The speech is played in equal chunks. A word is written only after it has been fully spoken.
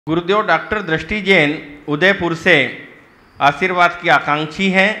गुरुदेव doctor दृष्टि जैन उदयपुर से आशीर्वाद की आकांक्षी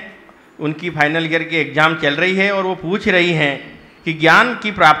हैं। उनकी फाइनल ईयर की एग्ज़ाम चल रही है और वो पूछ रही हैं कि ज्ञान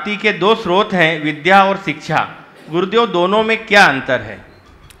की प्राप्ति के दो स्रोत हैं, विद्या और शिक्षा। गुरुदेव, दोनों में क्या अंतर है?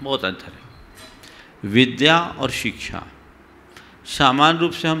 बहुत अंतर है। विद्या और शिक्षा सामान्य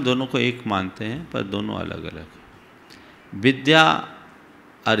रूप से हम दोनों को एक मानते हैं, पर दोनों अलग अलग हैं। विद्या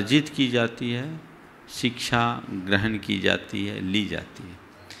अर्जित की जाती है, शिक्षा ग्रहण की जाती है, ली जाती है।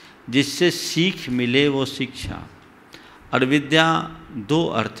 जिससे सीख मिले वो शिक्षा। और विद्या दो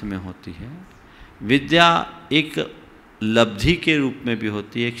अर्थ में होती है। विद्या एक लब्धि के रूप में भी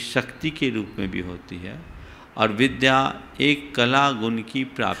होती है, एक शक्ति के रूप में भी होती है, और विद्या एक कला गुण की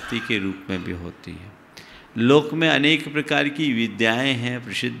प्राप्ति के रूप में भी होती है। लोक में अनेक प्रकार की विद्याएं हैं,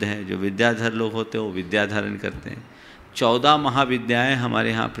 प्रसिद्ध हैं। जो विद्याधर लोग होते हैं वो विद्या धारण करते हैं। 14 महाविद्याएं हमारे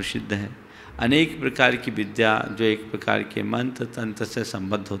यहाँ प्रसिद्ध हैं। अनेक प्रकार की विद्या जो एक प्रकार के मंत्र तंत्र से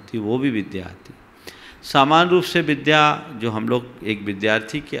संबद्ध होती है, वो भी विद्या आती है। सामान्य रूप से विद्या जो हम लोग एक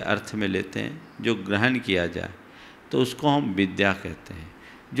विद्यार्थी के अर्थ में लेते हैं, जो ग्रहण किया जाए तो उसको हम विद्या कहते हैं,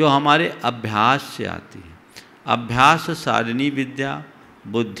 जो हमारे अभ्यास से आती है। अभ्यास सारिणी विद्या,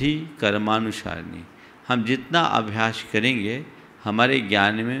 बुद्धि कर्मानुसारिणी। हम जितना अभ्यास करेंगे हमारे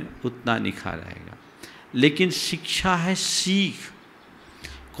ज्ञान में उतना निखार आएगा। लेकिन शिक्षा है सीख।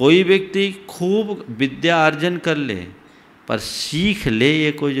 कोई व्यक्ति खूब विद्या अर्जन कर ले पर सीख ले,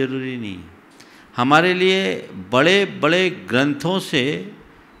 ये कोई ज़रूरी नहीं है। हमारे लिए बड़े बड़े ग्रंथों से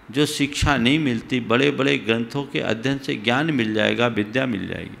जो शिक्षा नहीं मिलती, बड़े बड़े ग्रंथों के अध्ययन से ज्ञान मिल जाएगा, विद्या मिल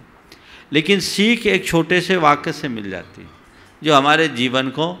जाएगी, लेकिन सीख एक छोटे से वाक्य से मिल जाती है जो हमारे जीवन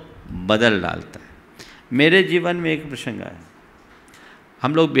को बदल डालता है। मेरे जीवन में एक प्रसंग आया।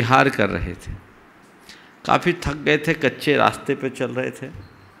 हम लोग बिहार कर रहे थे, काफ़ी थक गए थे, कच्चे रास्ते पे चल रहे थे।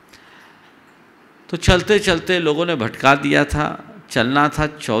 तो चलते चलते लोगों ने भटका दिया था। चलना था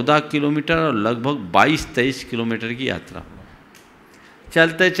 14 किलोमीटर और लगभग 22-23 किलोमीटर की यात्रा।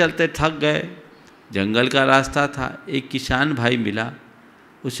 चलते चलते थक गए, जंगल का रास्ता था। एक किसान भाई मिला,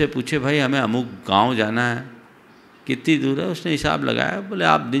 उससे पूछे भाई हमें अमुक गांव जाना है, कितनी दूर है? उसने हिसाब लगाया, बोले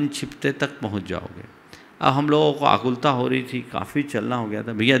आप दिन छिपते तक पहुंच जाओगे। अब हम लोगों को आकुलता हो रही थी, काफ़ी चलना हो गया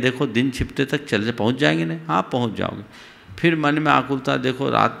था। भैया देखो दिन छिपते तक चल पहुँच जाएंगे ना? हाँ पहुँच जाओगे। फिर मन में आकुलता, देखो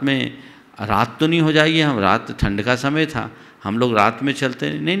रात तो नहीं हो जाएगी? हम रात, ठंड का समय था, हम लोग रात में चलते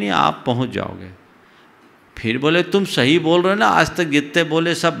नहीं, आप पहुंच जाओगे। फिर बोले तुम सही बोल रहे हो ना, आज तक जितने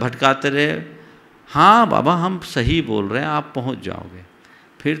बोले सब भटकाते रहे। हाँ बाबा हम सही बोल रहे हैं, आप पहुंच जाओगे।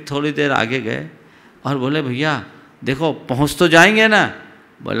 फिर थोड़ी देर आगे गए और बोले भैया देखो पहुंच तो जाएंगे ना?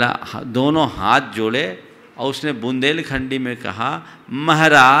 बोला दोनों हाथ जोड़े और उसने बुंदेलखंडी में कहा,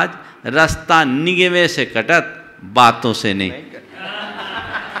 महाराज रास्ता निगमे से कटत, बातों से नहीं।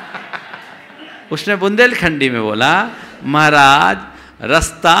 उसने बुंदेलखंडी में बोला, महाराज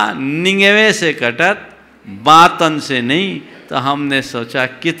रास्ता निगमे से कटत, बातन से नहीं। तो हमने सोचा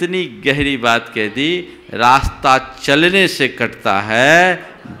कितनी गहरी बात कह दी। रास्ता चलने से कटता है,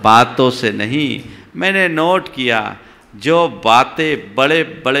 बातों से नहीं। मैंने नोट किया, जो बातें बड़े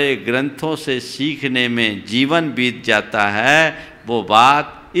बड़े ग्रंथों से सीखने में जीवन बीत जाता है, वो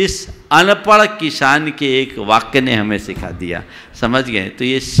बात इस अनपढ़ किसान के एक वाक्य ने हमें सिखा दिया। समझ गए? तो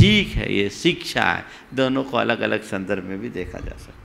ये सीख है, ये शिक्षा है। दोनों को अलग अलग संदर्भ में भी देखा जा सकता है।